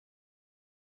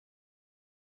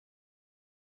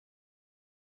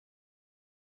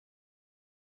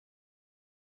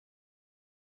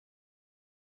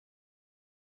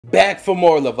back for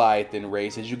more Leviathan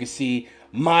race. As you can see,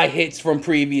 my hits from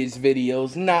previous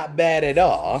videos, not bad at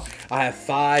all. I have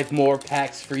 5 more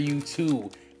packs for you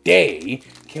today.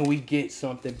 Can we get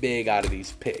something big out of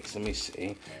these picks? Let me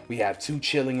see. We have 2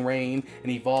 Chilling Reign, an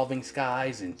Evolving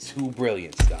Skies, and 2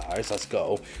 Brilliant Stars. Let's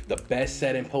go. The best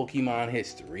set in Pokemon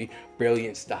history,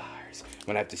 Brilliant Stars. I'm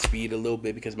gonna have to speed a little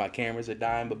bit because my cameras are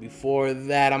dying, but before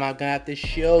that, I'm not gonna have to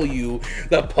show you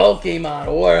the Pokemon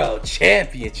World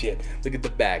Championship. Look at the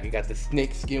back. You got the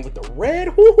snake skin with the red,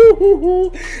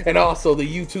 and also the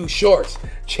YouTube Shorts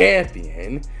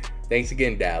Champion. Thanks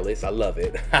again, Dallas. I love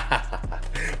it.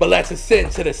 But let's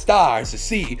ascend to the stars to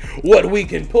see what we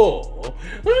can pull.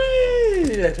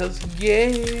 Let us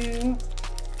go.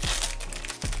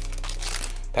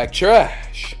 Pack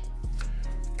trash.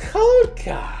 Code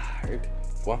card.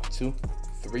 1, 2,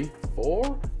 3,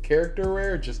 4. Character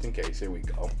rare, just in case. Here we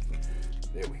go.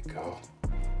 There we go.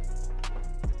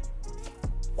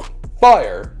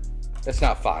 Fire. That's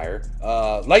not fire.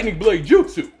 Lightning Blade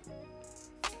Jutsu.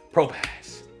 Pro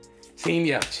Pass. Team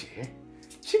Yelchi.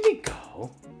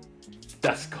 Chimiko.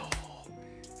 Duskull.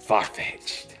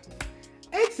 Farfetch'd.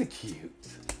 Execute.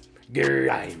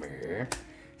 Grimer.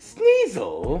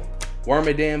 Sneasel.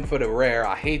 Wormadam for the rare.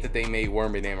 I hate that they made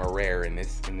Wormadam a rare in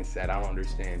this set. I don't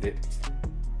understand it.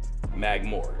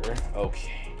 Magmortar.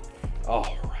 Okay.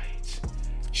 Alright.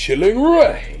 Chilling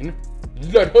Reign.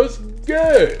 Let us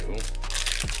go.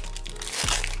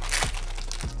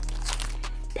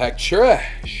 Pack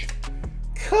trash.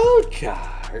 Code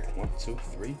card. 1, 2,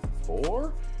 3,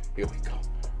 4. Here we go.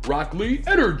 Rock Lee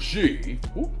Energy.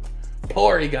 Ooh.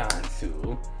 Porygon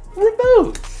 2.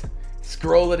 Reboot.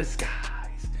 Scroll of the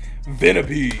Skies.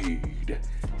 Venipede.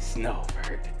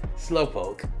 Snowbird.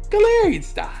 Slowpoke. Galarian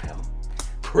Style.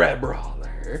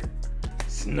 Crabrawler.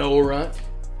 Snorunt.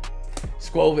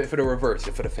 Squovit for the reverse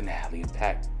and for the finale.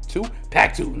 Pack 2.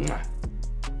 Pack 2.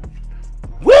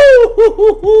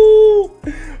 Woo!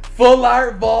 Full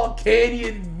Art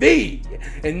Volcanion V.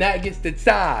 And that gets the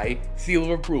tie seal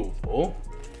of approval.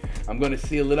 I'm going to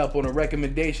seal it up on a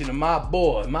recommendation of my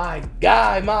boy, my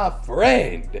guy, my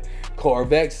friend,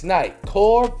 Corvxnite.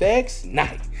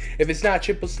 Corvxnite. If it's not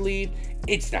triple sleeve,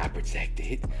 it's not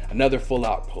protected. Another full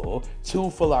art pull. 2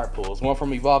 full art pulls. 1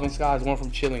 from Evolving Skies, 1 from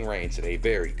Chilling Reign today.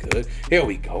 Very good. Here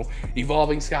we go.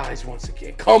 Evolving Skies once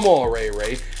again. Come on, Ray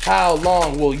Ray. How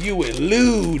long will you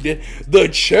elude the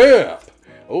champ?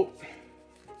 Oh.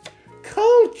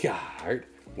 Code card.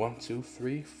 1, 2,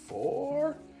 3,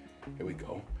 4. Here we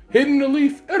go. Hidden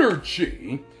Leaf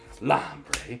Energy.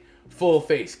 Lombre. Full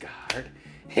Face Guard.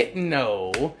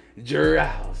 Hypno.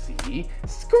 Drowsy.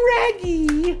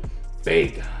 Scraggy.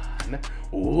 Bagon.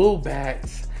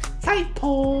 Woobat. Tight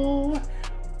Pull.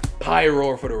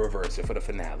 Pyroar for the reverse and for the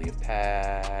finale of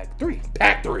Pack 3.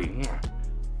 Pack 3.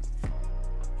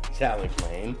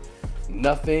 Talonflame.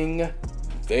 Nothing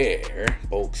there.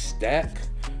 Bulk stack.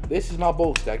 This is my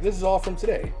bulk stack. This is all from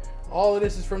today. All of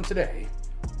this is from today.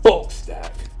 Bulk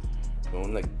stack.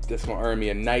 This gonna earn me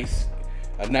a nice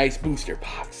booster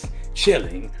box.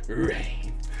 Chilling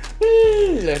Reign.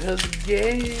 Let us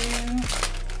game.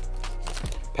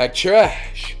 Pack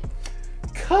trash.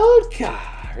 Code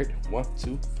card. 1,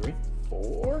 2, 3,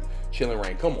 4. Chilling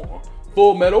Reign. Come on.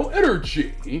 Full Metal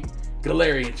Energy.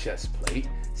 Galarian Chestplate.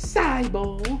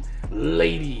 Cybo.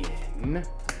 Ladian.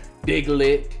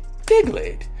 Diglett.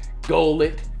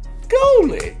 Golett.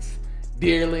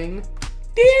 Deerling.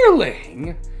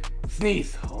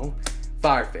 Sneasel.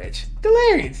 Farfetch.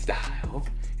 Galarian Style.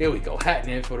 Here we go.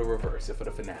 Hatnin for the reverse and for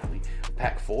the finale.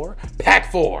 Pack 4. Pack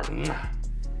 4.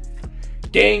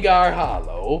 Gengar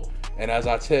Hollow. And as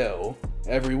I tell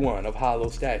everyone of hollow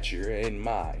stature in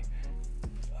my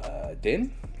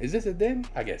den. Is this a den?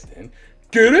 I guess den.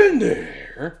 Get in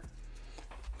there.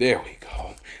 There we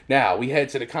go. Now we head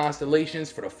to the constellations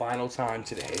for the final time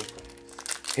today.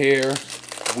 Here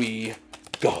we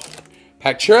go.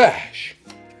 Pack trash.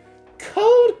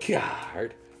 Code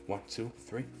card. 1, 2,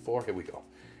 3, 4. Here we go.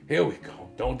 Here we go.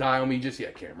 Don't die on me just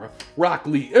yet, camera. Rock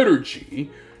Lee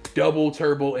Energy. Double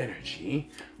Turbo Energy.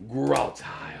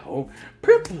 Growtile.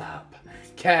 Piplup.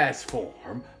 Cast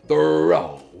Form.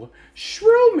 Throw.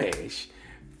 Shroomish.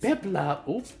 Piplup.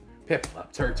 Oops.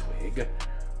 Piplup. Turtwig.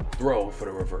 Throw for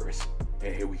the reverse.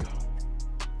 And here we go.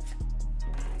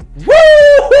 Woo!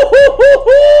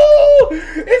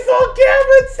 It's on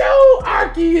camera too!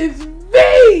 Arceus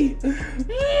V!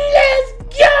 Let's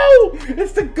go!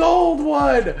 It's the gold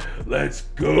one! Let's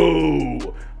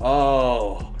go!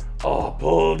 Oh, I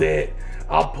pulled it!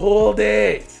 I pulled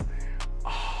it!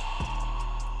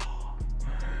 Oh,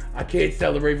 I can't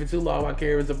celebrate for too long. My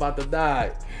camera's about to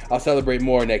die. I'll celebrate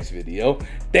more next video.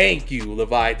 Thank you,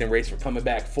 Leviathan Race, for coming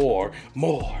back for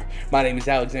more. My name is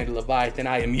Alexander Leviathan.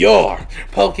 I am your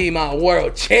Pokemon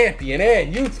World Champion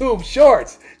and YouTube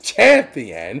Shorts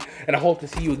Champion. And I hope to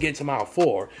see you again tomorrow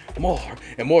for more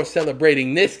and more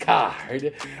celebrating this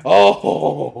card.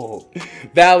 Oh,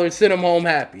 Valor, send him home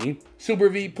happy. Super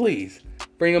V, please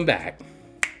bring him back.